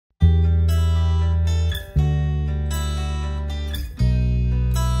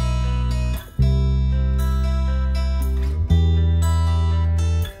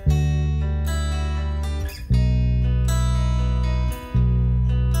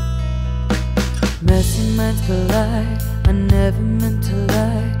Messy minds collide, I never meant to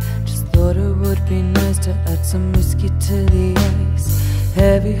lie. Just thought it would be nice to add some whiskey to the ice.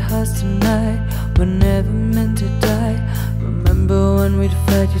 Heavy hearts tonight, we're never meant to die. Remember when we'd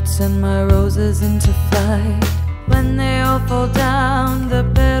fight, you'd send my roses into flight. When they all fall down, the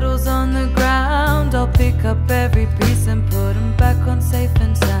petals on the ground, I'll pick up every piece and put them back on safe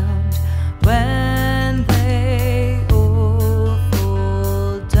and sound. When they all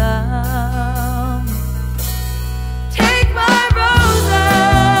fall down, take my roses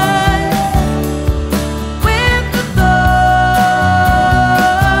with the thorns.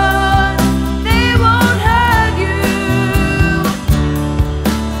 They won't hurt you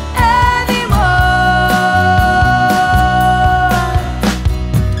anymore.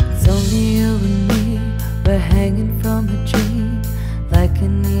 It's only you and me, we're hanging from a dream, like a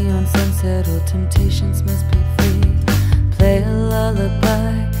neon sunset, all temptations must be free. Play a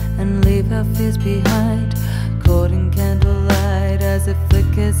lullaby and leave our fears behind.